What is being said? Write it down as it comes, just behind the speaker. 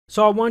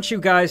So I want you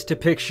guys to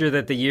picture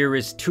that the year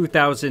is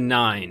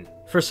 2009.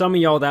 For some of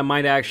y'all that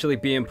might actually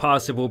be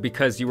impossible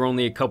because you were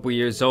only a couple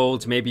years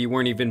old, maybe you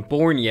weren't even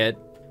born yet.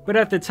 But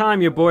at the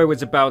time your boy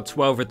was about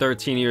 12 or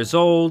 13 years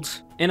old,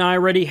 and I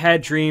already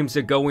had dreams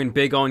of going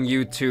big on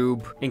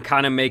YouTube and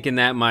kind of making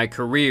that my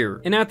career.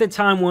 And at the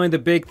time, one of the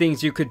big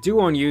things you could do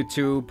on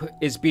YouTube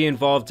is be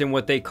involved in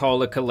what they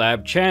call a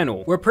collab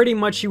channel, where pretty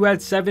much you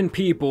had 7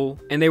 people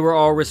and they were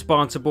all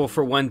responsible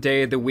for one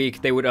day of the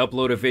week they would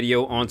upload a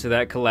video onto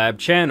that collab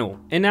channel.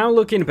 And now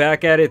looking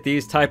back at it,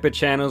 these type of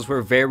channels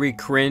were very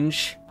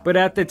cringe. But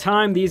at the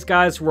time, these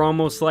guys were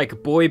almost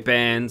like boy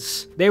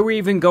bands. They were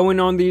even going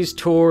on these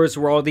tours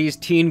where all these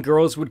teen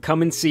girls would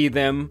come and see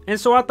them. And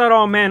so I thought,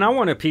 oh man, I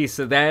want a piece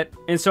of that.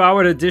 And so I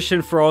would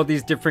audition for all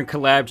these different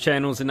collab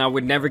channels and I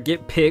would never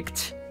get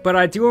picked. But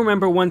I do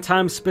remember one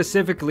time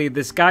specifically,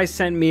 this guy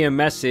sent me a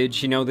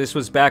message. You know, this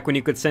was back when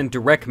you could send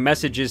direct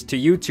messages to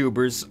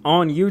YouTubers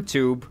on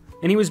YouTube.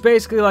 And he was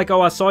basically like,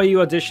 oh, I saw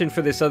you audition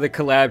for this other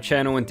collab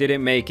channel and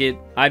didn't make it.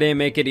 I didn't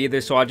make it either,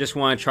 so I just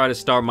want to try to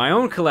start my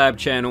own collab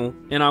channel,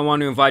 and I want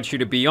to invite you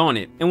to be on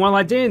it. And while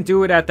I didn't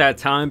do it at that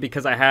time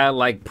because I had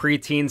like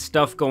preteen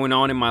stuff going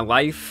on in my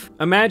life,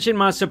 imagine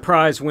my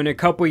surprise when a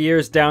couple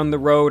years down the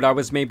road, I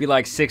was maybe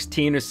like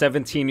 16 or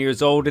 17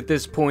 years old at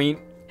this point,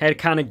 had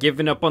kind of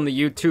given up on the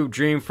YouTube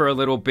dream for a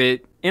little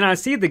bit, and I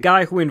see the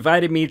guy who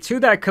invited me to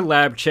that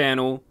collab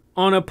channel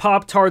on a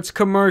Pop-Tarts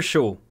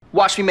commercial.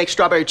 Watch me make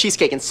strawberry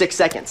cheesecake in 6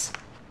 seconds.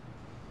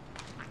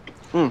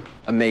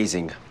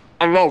 Amazing.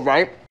 I know,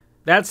 right?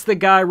 That's the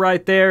guy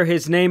right there.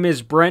 His name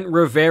is Brent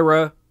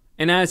Rivera.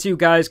 And as you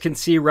guys can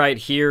see right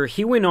here,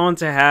 he went on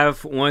to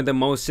have one of the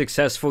most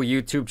successful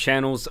YouTube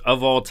channels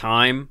of all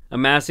time,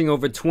 amassing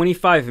over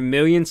 25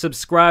 million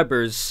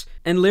subscribers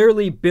and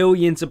literally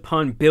billions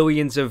upon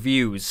billions of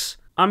views.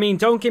 I mean,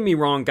 don't get me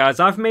wrong, guys,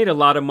 I've made a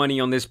lot of money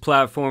on this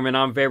platform and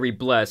I'm very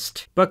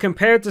blessed. But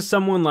compared to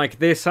someone like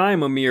this, I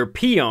am a mere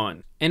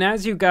peon. And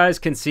as you guys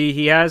can see,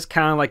 he has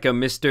kind of like a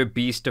Mr.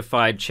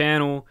 Beastified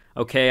channel.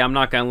 Okay, I'm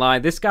not gonna lie,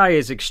 this guy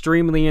is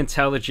extremely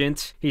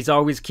intelligent. He's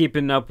always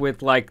keeping up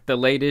with like the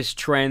latest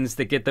trends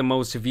that get the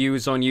most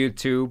views on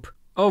YouTube.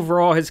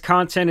 Overall, his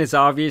content is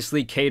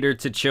obviously catered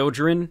to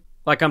children.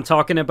 Like, I'm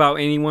talking about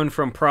anyone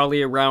from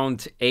probably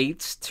around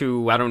 8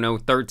 to, I don't know,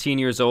 13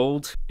 years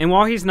old. And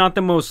while he's not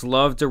the most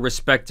loved or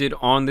respected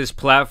on this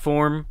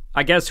platform,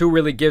 I guess who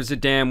really gives a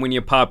damn when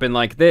you pop in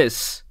like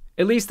this?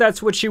 At least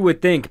that's what you would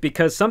think,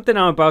 because something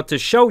I'm about to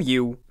show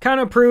you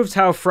kind of proves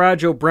how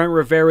fragile Brent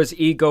Rivera's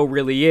ego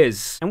really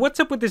is. And what's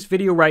up with this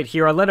video right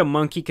here? I let a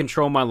monkey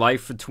control my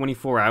life for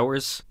 24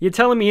 hours. You're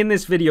telling me in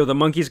this video the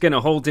monkey's gonna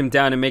hold him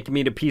down and make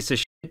me the piece of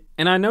shit?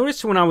 And I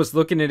noticed when I was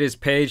looking at his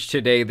page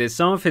today that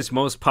some of his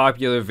most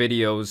popular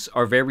videos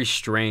are very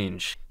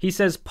strange. He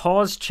says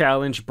pause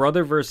challenge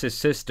brother versus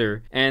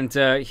sister, and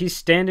he's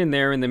standing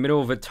there in the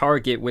middle of a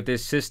Target with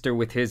his sister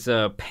with his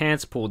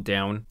pants pulled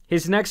down.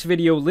 His next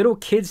video, little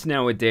kids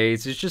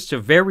nowadays, is just a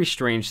very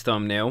strange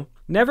thumbnail.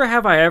 Never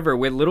have I ever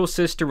with little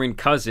sister and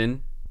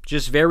cousin.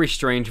 Just very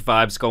strange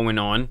vibes going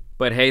on.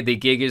 But hey, the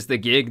gig is the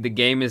gig, the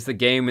game is the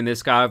game, and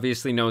this guy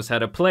obviously knows how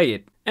to play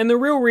it. And the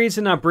real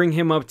reason I bring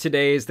him up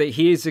today is that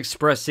he is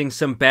expressing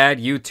some bad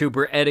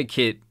YouTuber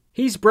etiquette.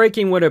 He's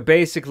breaking what are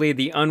basically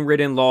the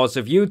unwritten laws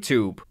of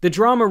YouTube. The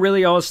drama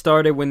really all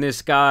started when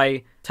this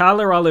guy,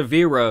 Tyler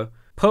Oliveira,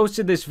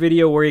 posted this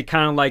video where he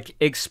kind of like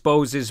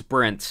exposes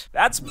Brent.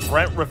 That's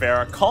Brent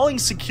Rivera calling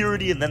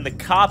security and then the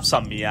cops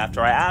on me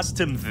after I asked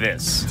him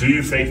this. Do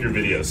you fake your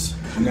videos?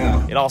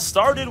 No. It all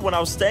started when I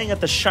was staying at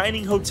the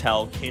Shining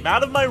Hotel, came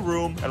out of my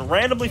room, and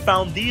randomly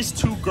found these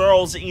 2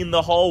 girls in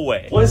the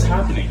hallway. What is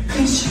happening?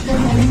 Please show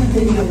them in the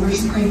video where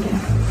he's pranking.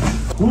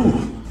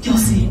 Who? You'll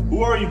see.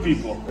 Who are you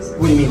people?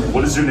 What do you mean?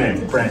 What is your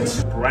name?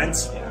 Brent.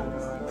 Brent?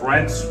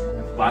 Brent.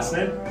 Last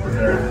name?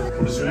 Rivera.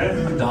 What is your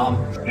name?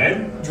 Dom.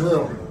 Name?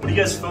 Drew. What are you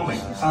guys filming?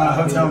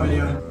 Hotel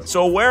video.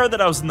 So aware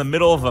that I was in the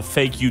middle of a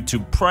fake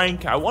YouTube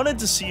prank, I wanted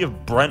to see if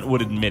Brent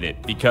would admit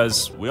it,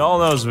 because we all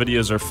know his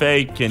videos are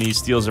fake and he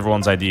steals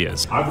everyone's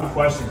ideas. I have a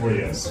question for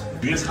you guys.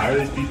 Do you guys hire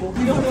these people?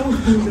 We don't know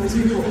who those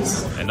people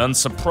is. And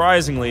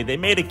unsurprisingly, they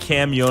made a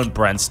cameo in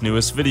Brent's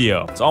newest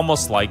video. It's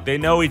almost like they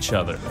know each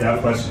other. I have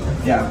a question.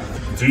 Yeah.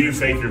 Do you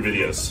fake your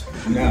videos?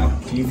 No.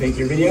 Can you fake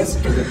your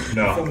videos?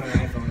 No.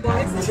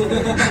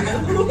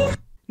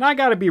 Now I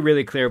gotta be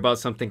really clear about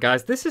something,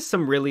 guys. This is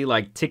some really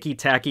like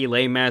ticky-tacky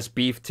lame-ass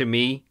beef to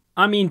me.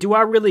 I mean, do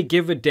I really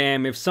give a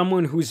damn if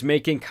someone who's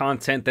making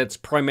content that's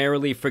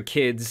primarily for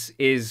kids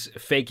is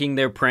faking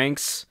their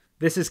pranks?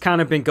 This has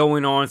kind of been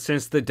going on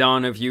since the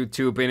dawn of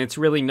YouTube, and it's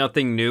really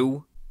nothing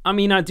new. I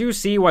mean, I do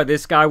see why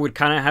this guy would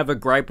kind of have a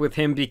gripe with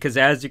him, because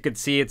as you could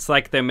see, it's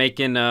like they're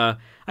making, I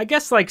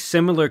guess like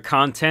similar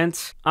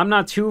content. I'm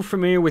not too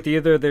familiar with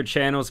either of their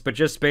channels, but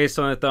just based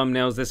on the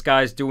thumbnails, this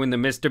guy's doing the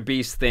Mr.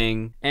 Beast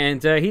thing.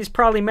 And he's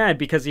probably mad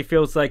because he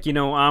feels like, you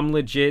know, I'm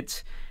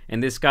legit,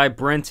 and this guy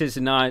Brent is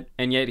not,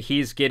 and yet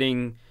he's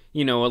getting,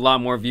 you know, a lot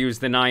more views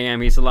than I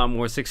am. He's a lot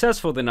more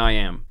successful than I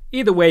am.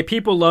 Either way,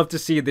 people love to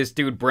see this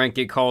dude Brent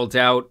get called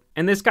out,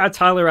 and this guy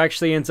Tyler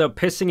actually ends up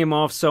pissing him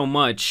off so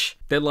much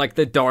that like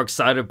the dark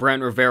side of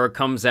Brent Rivera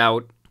comes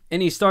out,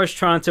 and he starts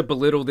trying to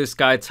belittle this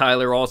guy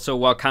Tyler also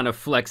while kind of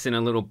flexing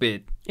a little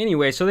bit.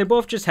 Anyway, so they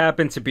both just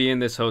happen to be in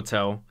this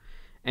hotel,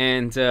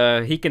 and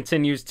he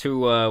continues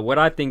to what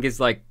I think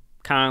is like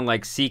kind of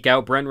like seek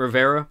out Brent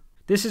Rivera.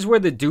 This is where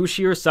the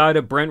douchier side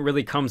of Brent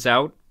really comes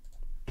out.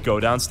 Go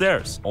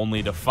downstairs,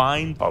 only to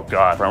find... Oh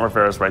God, Brent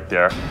Rivera's right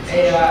there.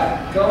 Hey,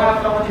 go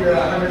have fun with your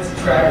 100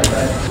 subscribers,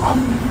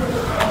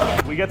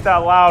 bud. We get that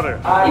louder.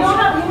 You don't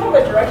have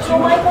a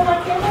directional mic on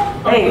my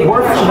camera? Hey,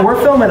 we're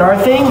filming our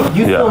thing.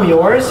 You film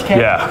yours,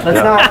 okay? Yeah.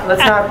 Let's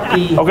not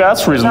be. Okay,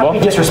 that's reasonable.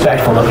 Let's not be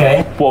disrespectful,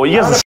 okay? Well,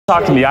 you guys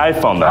talk to the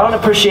iPhone I don't though.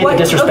 appreciate the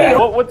disrespect.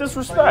 What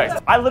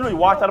disrespect? I literally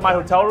walked out of my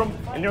hotel room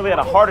and nearly had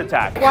a heart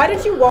attack. Why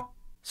did you walk?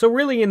 So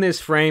really in this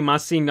frame, I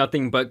see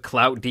nothing but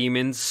clout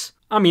demons.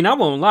 I mean, I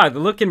won't lie, the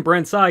look in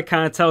Brent's eye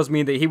kind of tells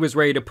me that he was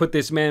ready to put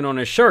this man on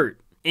a shirt.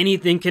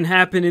 Anything can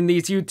happen in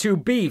these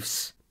YouTube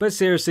beefs. But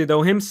seriously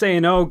though, him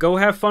saying, oh, go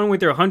have fun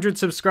with your 100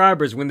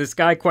 subscribers when this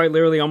guy quite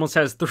literally almost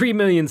has 3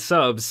 million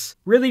subs,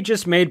 really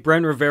just made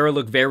Brent Rivera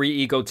look very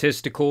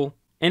egotistical.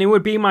 And it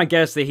would be my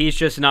guess that he's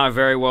just not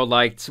very well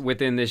liked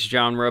within this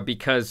genre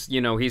because,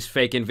 you know, he's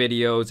faking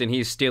videos and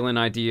he's stealing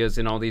ideas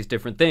and all these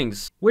different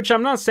things. Which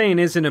I'm not saying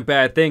isn't a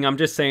bad thing, I'm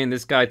just saying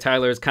this guy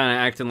Tyler is kind of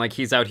acting like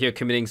he's out here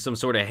committing some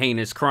sort of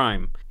heinous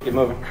crime. Get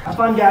moving. Have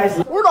fun,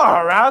 guys. We're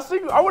not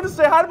harassing. I want to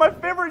say hi to my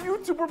favorite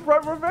YouTuber,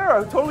 Brent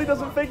Rivera. Who totally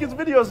doesn't fake his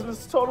videos and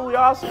it's totally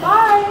awesome.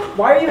 Hi.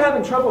 Why are you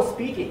having trouble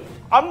speaking?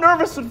 I'm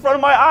nervous in front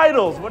of my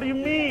idols. What do you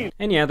mean?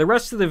 And yeah, the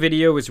rest of the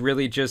video is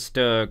really just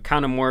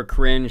kind of more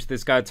cringe.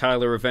 This guy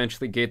Tyler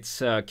eventually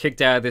gets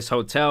kicked out of this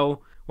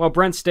hotel, while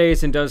Brent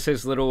stays and does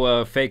his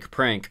little fake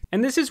prank.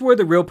 And this is where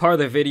the real part of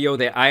the video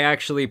that I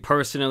actually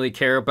personally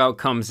care about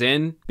comes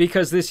in,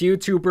 because this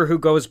YouTuber who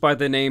goes by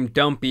the name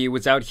Dumpy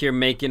was out here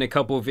making a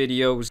couple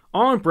videos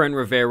on Brent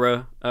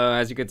Rivera.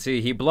 As you can see,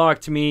 he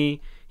blocked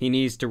me, he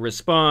needs to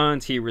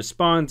respond, he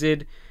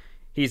responded,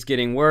 he's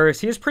getting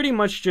worse. He's pretty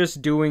much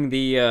just doing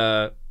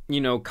the,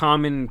 you know,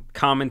 common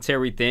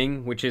commentary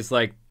thing, which is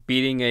like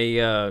beating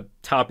a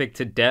topic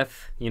to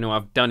death. You know,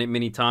 I've done it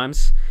many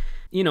times.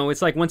 You know,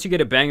 it's like once you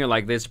get a banger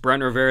like this,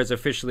 Brent Rivera is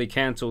officially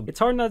canceled. It's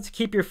hard not to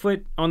keep your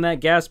foot on that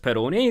gas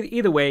pedal. And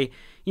either way,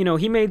 you know,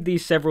 he made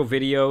these several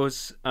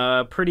videos,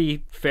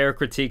 pretty fair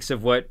critiques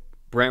of what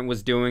Brent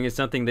was doing. It's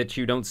something that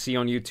you don't see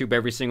on YouTube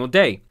every single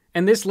day.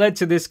 And this led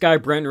to this guy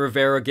Brent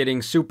Rivera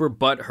getting super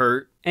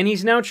butthurt, and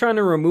he's now trying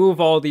to remove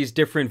all these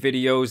different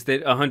videos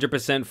that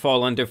 100%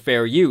 fall under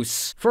fair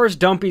use. First,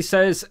 Dumpy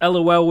says,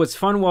 LOL was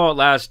fun while it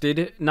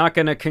lasted. Not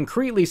gonna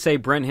concretely say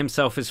Brent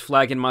himself is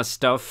flagging my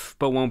stuff,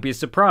 but won't be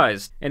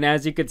surprised. And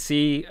as you could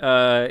see,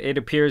 it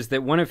appears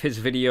that one of his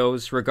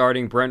videos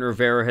regarding Brent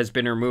Rivera has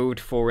been removed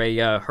for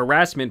a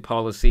harassment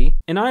policy.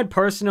 And I had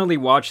personally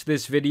watched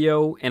this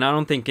video, and I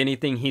don't think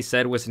anything he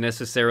said was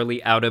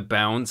necessarily out of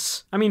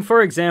bounds. I mean,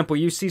 for example,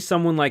 you see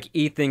someone like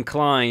Ethan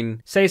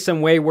Klein say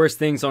some way worse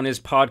things on his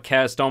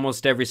podcast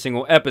almost every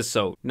single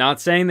episode.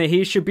 Not saying that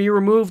he should be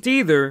removed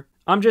either.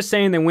 I'm just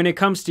saying that when it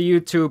comes to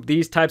YouTube,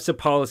 these types of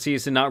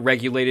policies are not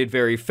regulated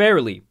very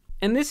fairly.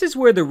 And this is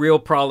where the real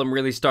problem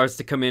really starts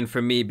to come in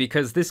for me,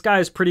 because this guy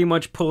is pretty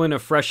much pulling a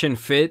fresh and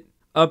fit.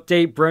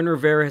 Update, Brent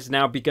Rivera has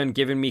now begun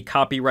giving me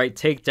copyright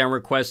takedown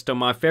requests on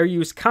my fair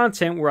use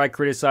content where I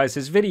criticize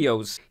his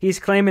videos. He's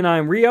claiming I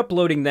am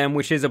re-uploading them,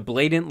 which is a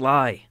blatant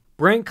lie.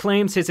 Brent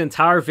claims his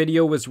entire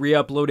video was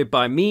re-uploaded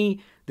by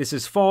me. This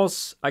is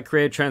false. I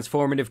create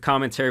transformative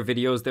commentary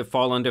videos that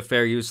fall under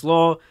fair use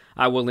law.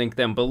 I will link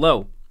them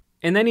below.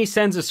 And then he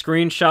sends a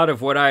screenshot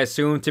of what I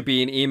assume to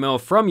be an email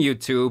from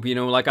YouTube. You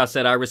know, like I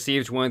said, I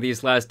received one of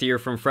these last year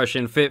from Fresh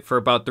and Fit for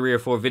about 3 or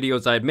 4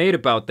 videos I had made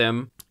about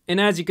them. And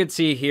as you can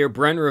see here,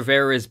 Brent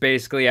Rivera is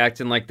basically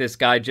acting like this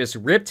guy just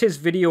ripped his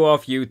video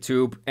off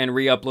YouTube and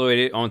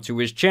re-uploaded it onto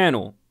his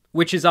channel.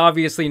 Which is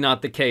obviously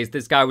not the case.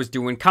 This guy was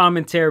doing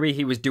commentary,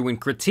 he was doing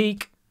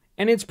critique.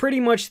 And it's pretty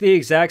much the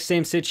exact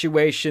same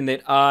situation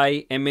that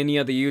I and many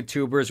other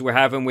YouTubers were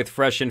having with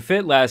Fresh and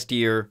Fit last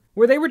year,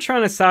 where they were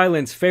trying to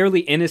silence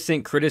fairly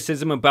innocent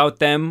criticism about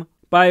them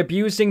by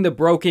abusing the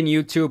broken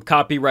YouTube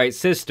copyright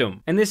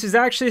system. And this is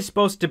actually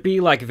supposed to be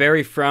like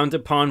very frowned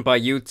upon by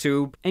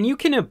YouTube. And you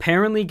can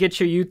apparently get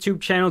your YouTube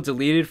channel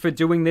deleted for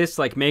doing this,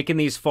 like making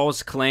these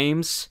false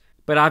claims,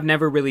 but I've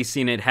never really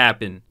seen it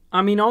happen.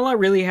 I mean, all I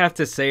really have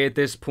to say at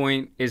this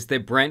point is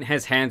that Brent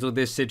has handled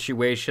this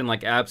situation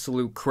like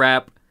absolute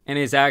crap, and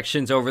his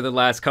actions over the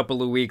last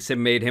couple of weeks have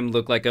made him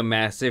look like a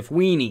massive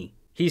weenie.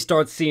 He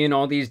starts seeing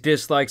all these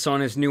dislikes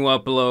on his new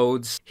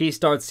uploads. He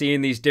starts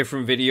seeing these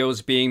different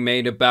videos being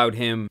made about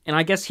him. And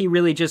I guess he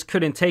really just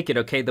couldn't take it,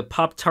 okay? The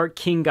Pop-Tart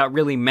King got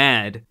really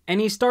mad.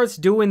 And he starts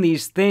doing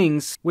these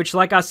things, which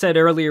like I said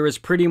earlier is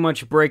pretty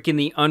much breaking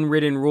the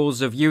unwritten rules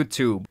of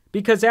YouTube.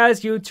 Because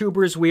as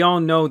YouTubers, we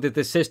all know that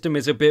the system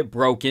is a bit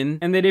broken,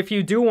 and that if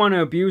you do want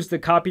to abuse the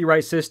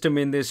copyright system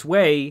in this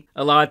way,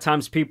 a lot of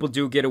times people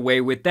do get away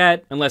with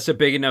that, unless a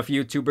big enough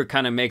YouTuber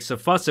kind of makes a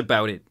fuss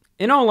about it.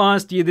 In all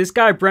honesty, this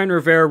guy Brent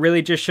Rivera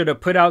really just should have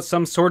put out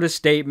some sort of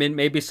statement,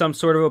 maybe some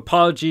sort of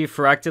apology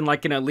for acting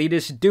like an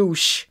elitist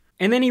douche.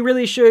 And then he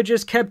really should have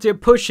just kept it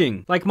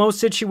pushing. Like most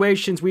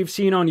situations we've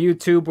seen on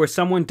YouTube where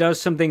someone does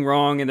something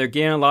wrong and they're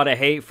getting a lot of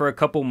hate for a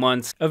couple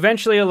months,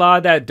 eventually a lot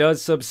of that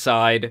does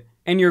subside.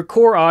 And your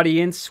core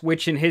audience,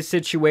 which in his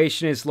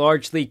situation is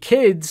largely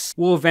kids,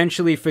 will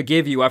eventually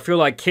forgive you. I feel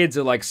like kids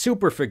are like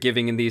super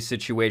forgiving in these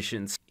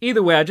situations.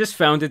 Either way, I just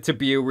found it to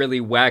be a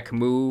really whack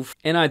move.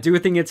 And I do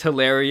think it's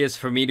hilarious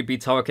for me to be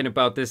talking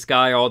about this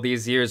guy all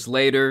these years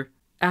later.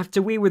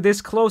 After we were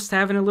this close to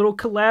having a little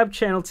collab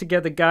channel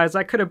together, guys,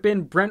 I could have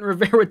been Brent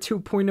Rivera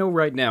 2.0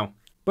 right now.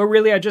 But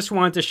really, I just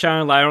wanted to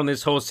shine a light on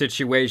this whole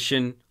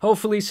situation.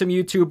 Hopefully some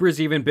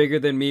YouTubers even bigger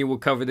than me will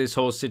cover this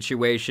whole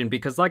situation,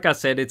 because like I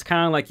said, it's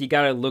kind of like you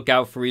gotta look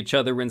out for each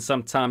other, and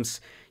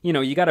sometimes, you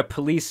know, you gotta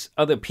police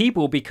other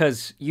people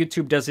because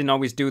YouTube doesn't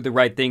always do the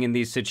right thing in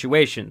these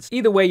situations.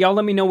 Either way, y'all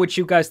let me know what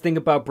you guys think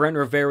about Brent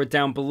Rivera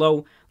down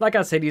below. Like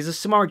I said, he's a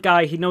smart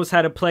guy, he knows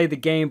how to play the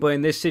game, but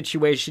in this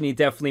situation, he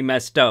definitely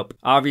messed up.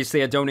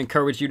 Obviously, I don't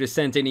encourage you to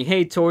send any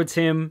hate towards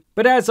him.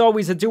 But as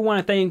always, I do want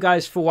to thank you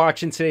guys for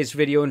watching today's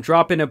video and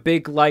dropping a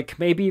big like,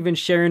 maybe even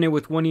sharing it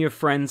with one of your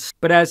friends.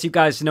 But as you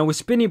guys know,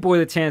 it's been your boy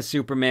the Tan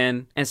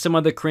Superman, and some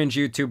other cringe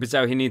YouTubers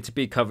out here need to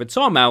be covered,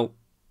 so I'm out.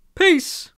 Peace!